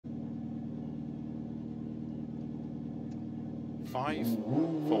5,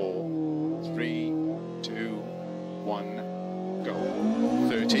 4, 3, 2, 1, go.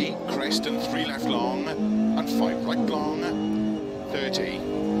 30, crest and 3 left long, and 5 right long. 30,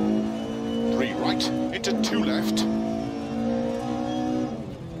 3 right, into 2 left,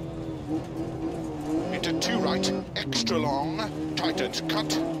 into 2 right, extra long, tightens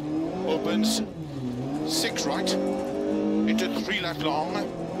cut, opens, 6 right, into 3 left long,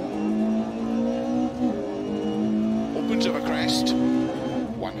 opens over crest,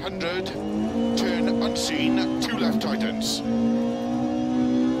 100, turn unseen, 2 left tightens,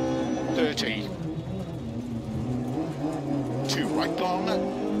 30, 2 right long,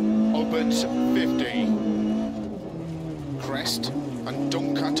 opens 50, crest and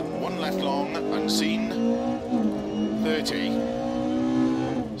don't cut, 1 left long, unseen, 30,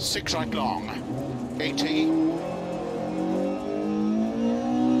 6 right long, 80,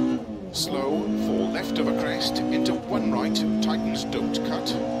 slow, 4 left of a crest, into 1 right, tightens, don't cut,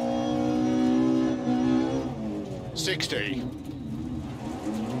 60,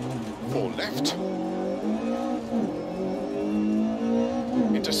 4 left,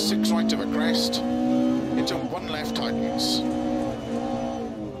 into 6 right of a crest, into 1 left tightens,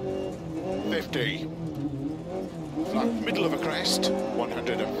 50, flat middle of a crest,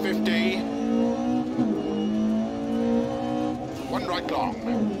 150, 1 right long,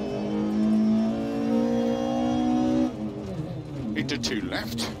 into 2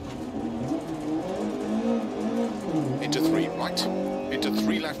 left, into 3 right, into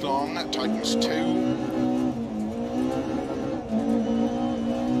 3 left long, tightens 2,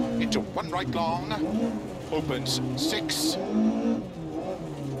 into 1 right long, opens 6,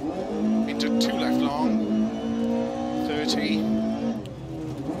 into 2 left long, 30,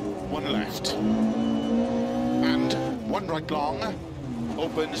 1 left, and 1 right long,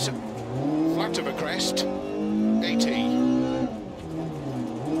 opens flat of a crest, 80,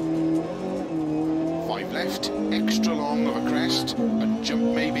 5 left, extra long of a crest, a jump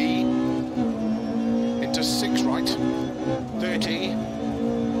maybe, into 6 right, 30,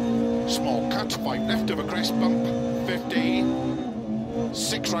 small cut, 5 left of a crest bump, 50,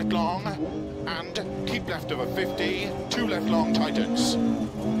 6 right long, and keep left of a 50, 2 left long tightens,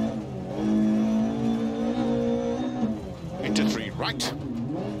 into 3 right,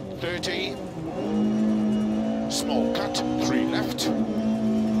 30, small cut, 3 left,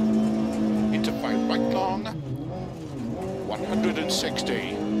 into 5 right long,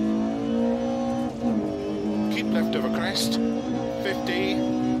 160, keep left of a crest, 50,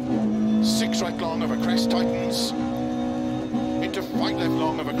 6 right long of a crest tightens, into 5 left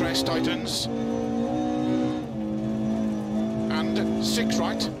long of a crest tightens, and 6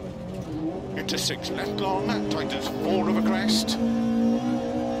 right, into 6 left long, tightens 4 of a crest,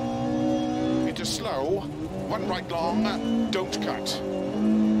 into slow, 1 right long, don't cut,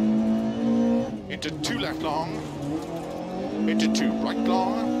 into 2 left long, into 2 right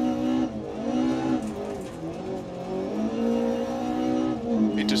long,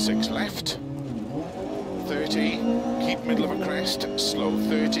 into 6 left, 30, keep middle of a crest, slow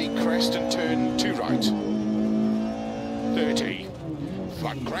 30, crest and turn 2 right, 30,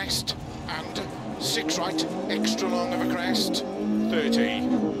 flat crest, and 6 right, extra long of a crest, 30,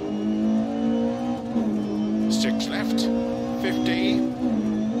 6 left, 50,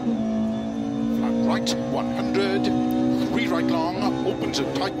 flat right, 100, 3 right long, opens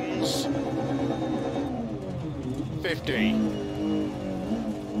and tightens, 50,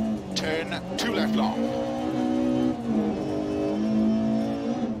 turn 2 left long,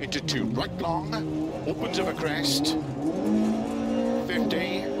 into 2 right long, opens of a crest,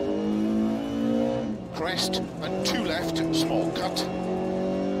 50, crest and 2 left, small cut,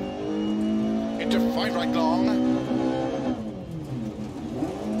 into 5 right long,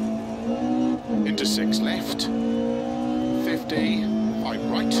 into 6 left, 50,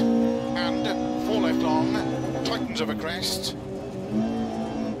 5 right, and 4 left long, tightens of a crest,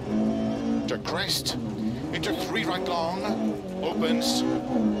 to crest, into 3 right long, opens,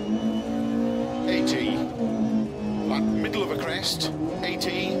 80, flat middle of a crest,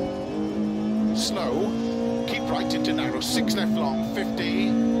 80, slow, keep right into narrow, 6 left long,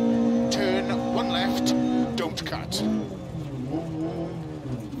 50, turn 1 left, don't cut,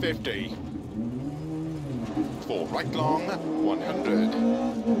 50, 4 right long, 100,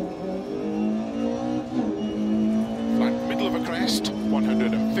 flat middle of a crest,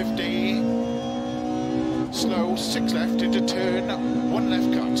 150, slow, 6 left into turn, 1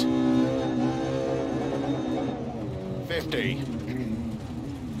 left cut, 50,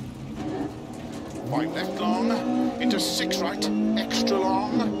 5 left long, into 6 right, extra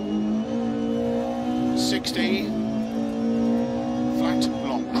long, 60,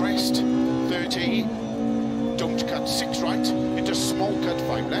 30, don't cut 6 right, into small cut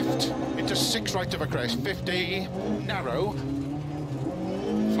 5 left, into 6 right of a crest, 50, narrow,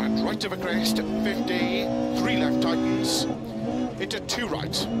 flat right of a crest, 50, 3 left tightens, into 2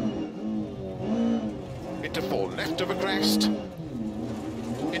 right, into 4 left of a crest,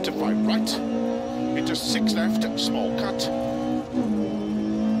 into 5 right, into 6 left, small cut,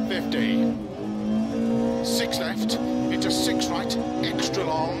 50, 6 left, into 6 right, extra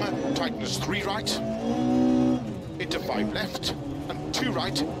long, tightens 3 right, into 5 left, and 2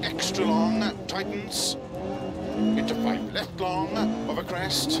 right, extra long, tightens, into 5 left long, of a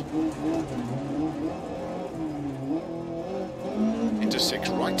crest, into 6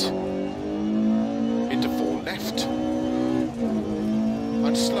 right, into 4 left,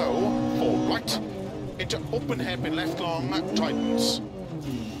 and slow, 4 right, into open hairpin left long, tightens,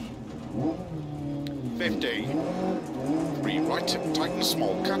 50, 3 right, tightens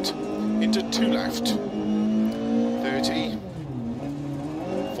small cut, into 2 left, 30,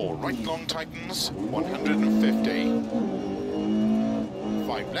 4 right long tightens, 150,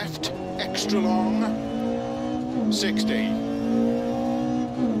 5 left, extra long, 60,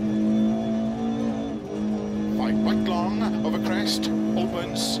 5 right long of a crest,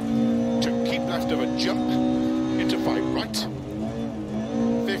 opens, to keep left of a jump, into 5 right,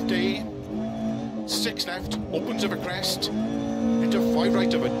 50, 6 left, opens of a crest, into 5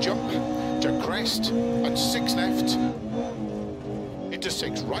 right of a jump, to crest, and 6 left, into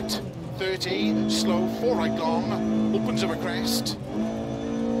 6 right, 30, slow, 4 right long, opens of a crest,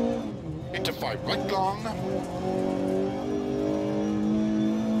 into 5 right long,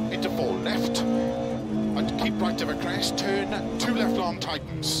 into 4 left, and keep right of a crest, turn, 2 left long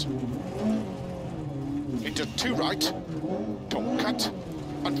tightens, into 2 right, don't cut,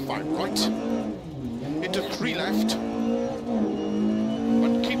 and 5 right, into 3 left,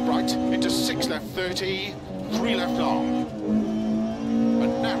 and keep right, into 6 left 30, 3 left long,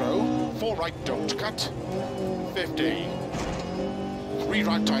 and narrow, 4 right don't cut, 50, 3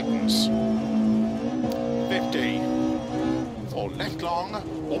 right tightens, 50, 4 left long,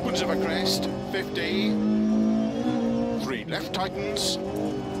 opens of a crest, 50, 3 left tightens,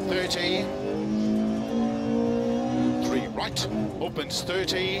 30, 3 right, opens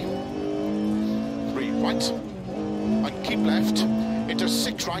 30, 3 right, and keep left, into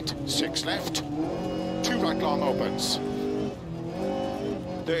 6 right, 6 left, 2 right long opens,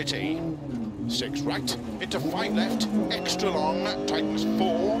 30, 6 right, into 5 left, extra long, tightens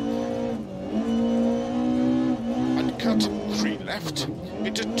 4, and cut 3 left,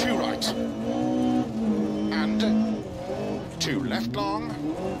 into 2 right, and 2 left long,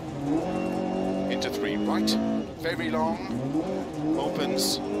 into 3 right, very long,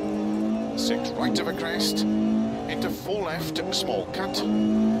 opens, 6 right of a crest, into 4 left, small cut,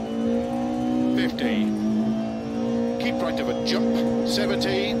 50, keep right of a jump,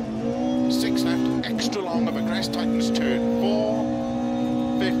 70, 6 left, extra long of a crest, tightens turn 4,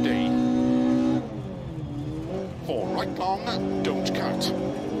 50, 4 right long, don't cut,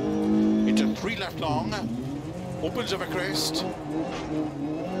 into 3 left long, opens of a crest,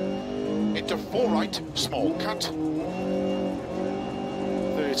 into 4 right, small cut,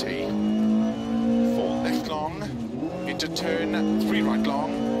 30, 4 left long, into turn 3 right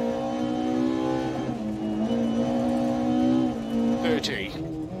long, 30, 4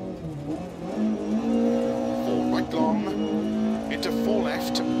 right long, into 4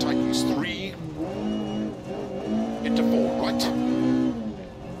 left, tightens 3, into 4 right,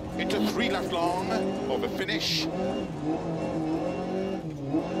 into 3 left long, over finish,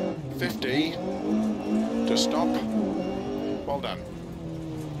 50, to stop, well done.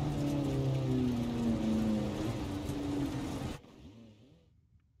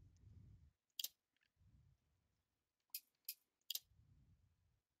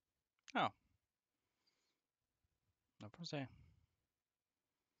 Oh. No problem.